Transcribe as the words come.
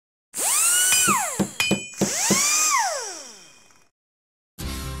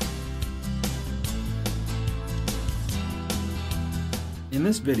In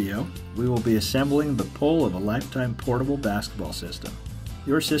this video, we will be assembling the pole of a Lifetime portable basketball system.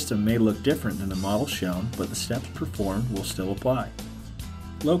 Your system may look different than the model shown, but the steps performed will still apply.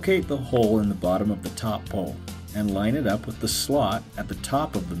 Locate the hole in the bottom of the top pole and line it up with the slot at the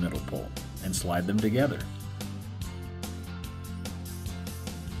top of the middle pole and slide them together.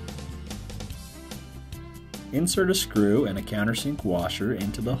 Insert a screw and a countersink washer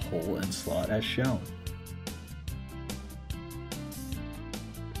into the hole and slot as shown.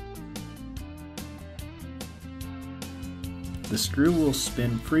 The screw will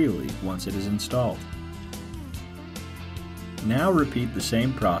spin freely once it is installed. Now repeat the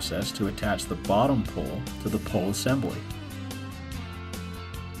same process to attach the bottom pole to the pole assembly.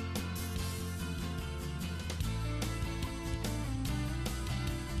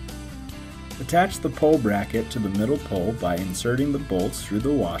 Attach the pole bracket to the middle pole by inserting the bolts through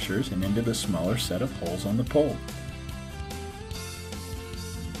the washers and into the smaller set of holes on the pole.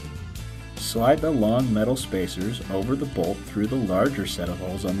 Slide the long metal spacers over the bolt through the larger set of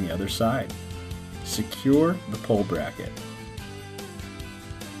holes on the other side. Secure the pole bracket.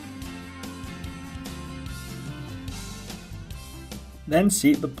 Then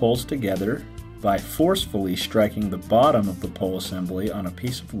seat the poles together by forcefully striking the bottom of the pole assembly on a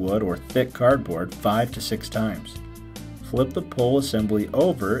piece of wood or thick cardboard 5 to 6 times. Flip the pole assembly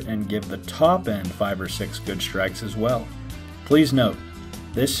over and give the top end 5 or 6 good strikes as well. Please note,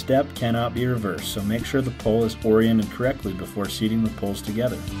 this step cannot be reversed, so make sure the pole is oriented correctly before seating the poles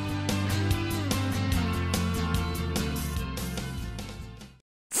together.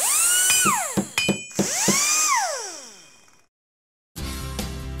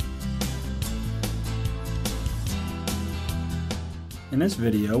 In this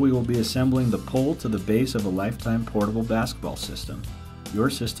video, we will be assembling the pole to the base of a Lifetime portable basketball system. Your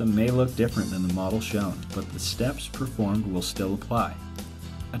system may look different than the model shown, but the steps performed will still apply.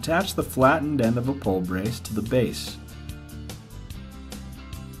 Attach the flattened end of a pole brace to the base.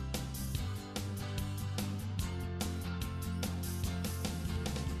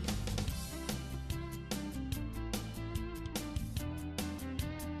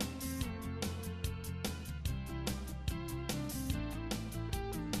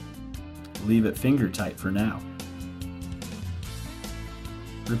 Leave it finger tight for now.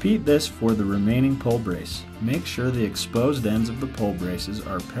 Repeat this for the remaining pole brace. Make sure the exposed ends of the pole braces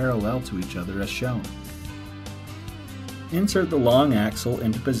are parallel to each other as shown. Insert the long axle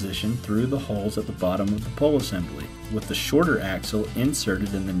into position through the holes at the bottom of the pole assembly, with the shorter axle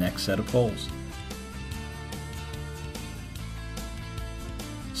inserted in the next set of holes.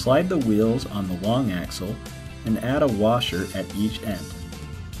 Slide the wheels on the long axle and add a washer at each end.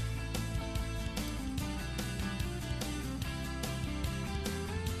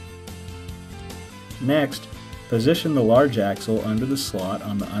 Next, position the large axle under the slot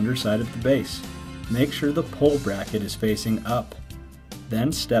on the underside of the base. Make sure the pole bracket is facing up.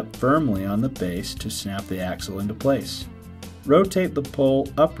 Then step firmly on the base to snap the axle into place. Rotate the pole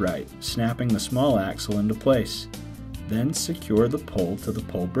upright, snapping the small axle into place. Then secure the pole to the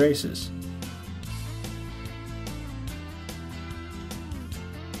pole braces.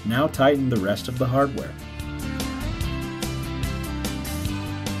 Now tighten the rest of the hardware.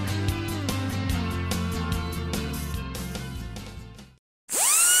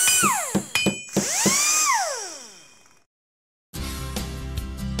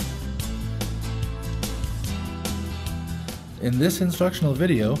 In this instructional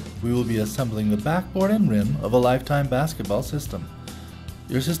video, we will be assembling the backboard and rim of a Lifetime basketball system.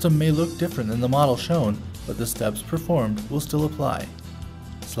 Your system may look different than the model shown, but the steps performed will still apply.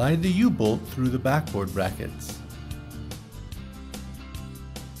 Slide the U-bolt through the backboard brackets.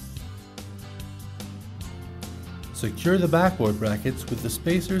 Secure the backboard brackets with the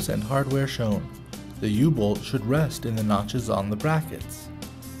spacers and hardware shown. The U-bolt should rest in the notches on the brackets.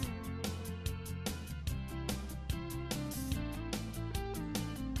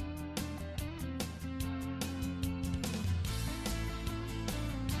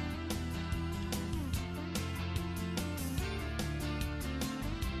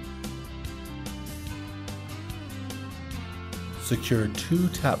 Secure 2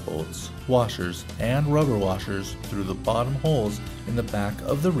 tap bolts, washers, and rubber washers through the bottom holes in the back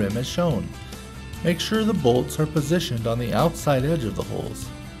of the rim as shown. Make sure the bolts are positioned on the outside edge of the holes.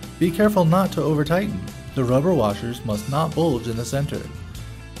 Be careful not to over-tighten. The rubber washers must not bulge in the center.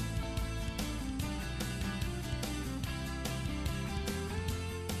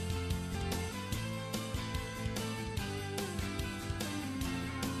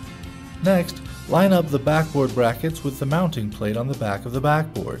 Next, line up the backboard brackets with the mounting plate on the back of the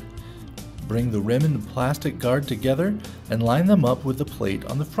backboard. Bring the rim and plastic guard together and line them up with the plate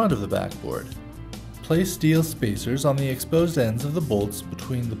on the front of the backboard. Place steel spacers on the exposed ends of the bolts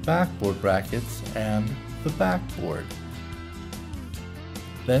between the backboard brackets and the backboard.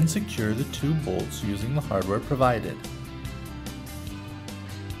 Then secure the two bolts using the hardware provided.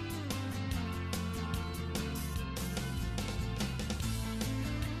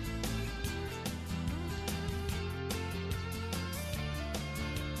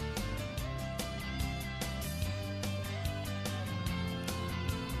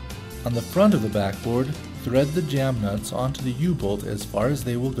 On the front of the backboard, thread the jam nuts onto the U-bolt as far as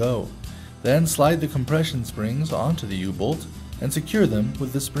they will go. Then slide the compression springs onto the U-bolt and secure them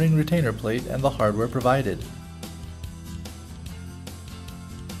with the spring retainer plate and the hardware provided.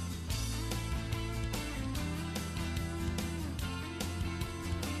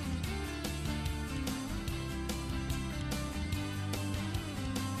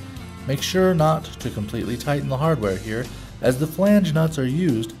 Make sure not to completely tighten the hardware here, as the flange nuts are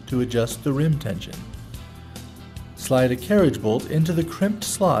used to adjust the rim tension. Slide a carriage bolt into the crimped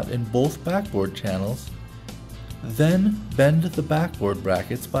slot in both backboard channels. Then bend the backboard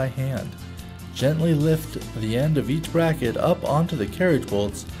brackets by hand. Gently lift the end of each bracket up onto the carriage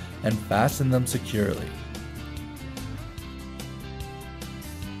bolts and fasten them securely.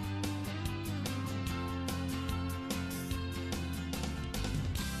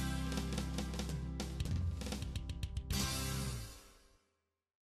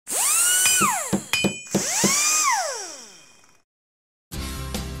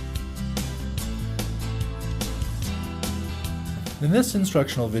 In this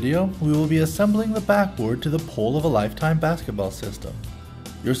instructional video, we will be assembling the backboard to the pole of a lifetime basketball system.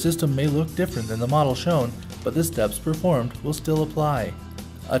 Your system may look different than the model shown, but the steps performed will still apply.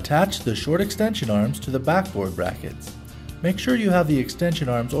 Attach the short extension arms to the backboard brackets. Make sure you have the extension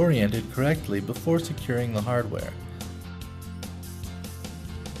arms oriented correctly before securing the hardware.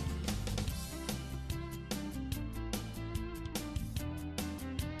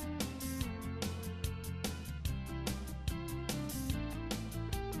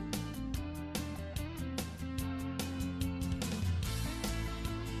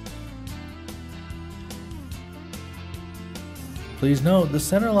 Please note the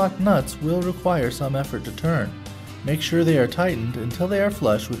center lock nuts will require some effort to turn. Make sure they are tightened until they are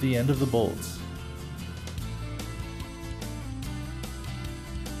flush with the end of the bolts.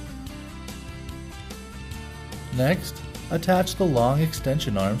 Next, attach the long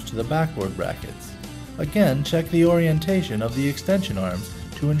extension arms to the backboard brackets. Again, check the orientation of the extension arms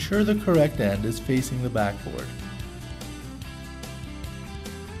to ensure the correct end is facing the backboard.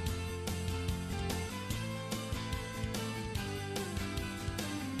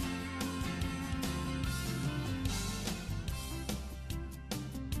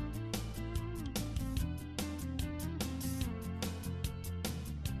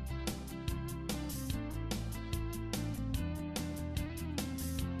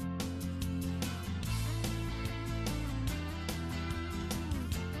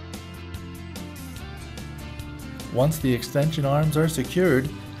 Once the extension arms are secured,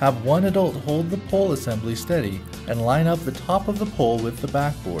 have one adult hold the pole assembly steady and line up the top of the pole with the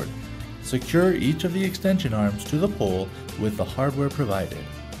backboard. Secure each of the extension arms to the pole with the hardware provided.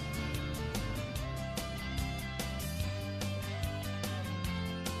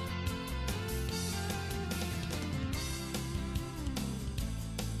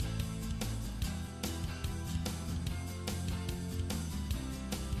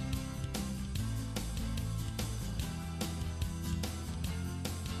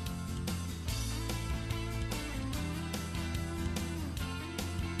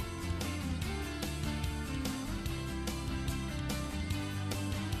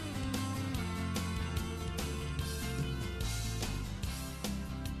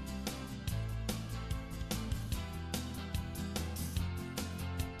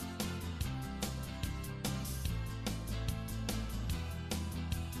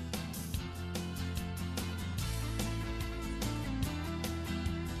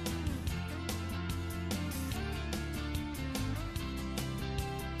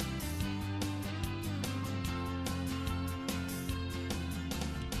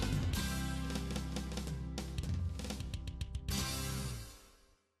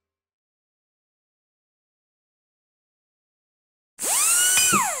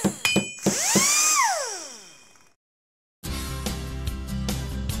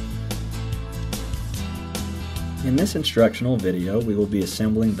 In this instructional video, we will be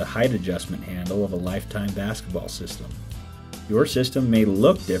assembling the height adjustment handle of a lifetime basketball system. Your system may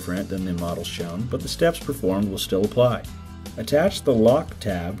look different than the model shown, but the steps performed will still apply. Attach the lock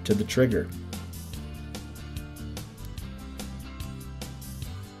tab to the trigger.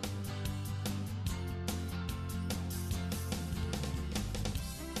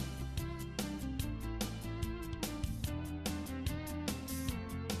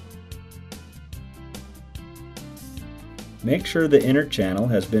 Make sure the inner channel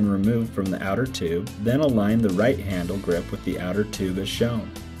has been removed from the outer tube, then align the right handle grip with the outer tube as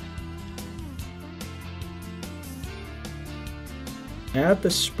shown. Add the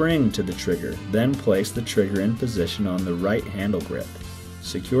spring to the trigger, then place the trigger in position on the right handle grip.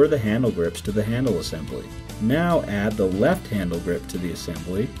 Secure the handle grips to the handle assembly. Now add the left handle grip to the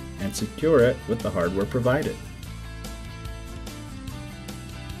assembly and secure it with the hardware provided.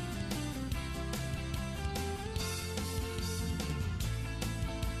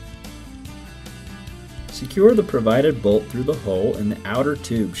 Secure the provided bolt through the hole in the outer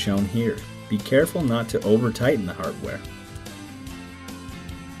tube shown here. Be careful not to over-tighten the hardware.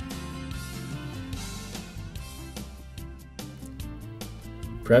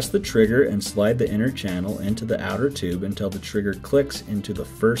 Press the trigger and slide the inner channel into the outer tube until the trigger clicks into the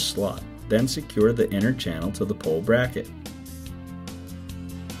first slot. Then secure the inner channel to the pole bracket.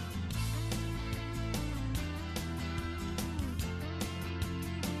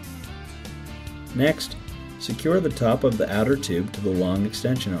 Next, secure the top of the outer tube to the long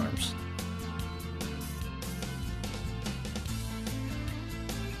extension arms.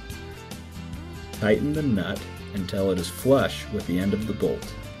 Tighten the nut until it is flush with the end of the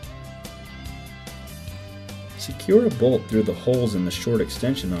bolt. Secure a bolt through the holes in the short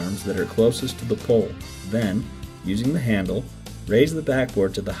extension arms that are closest to the pole. Then, using the handle, raise the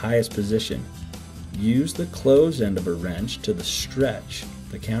backboard to the highest position. Use the closed end of a wrench to stretch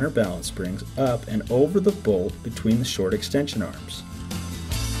the counterbalance springs up and over the bolt between the short extension arms.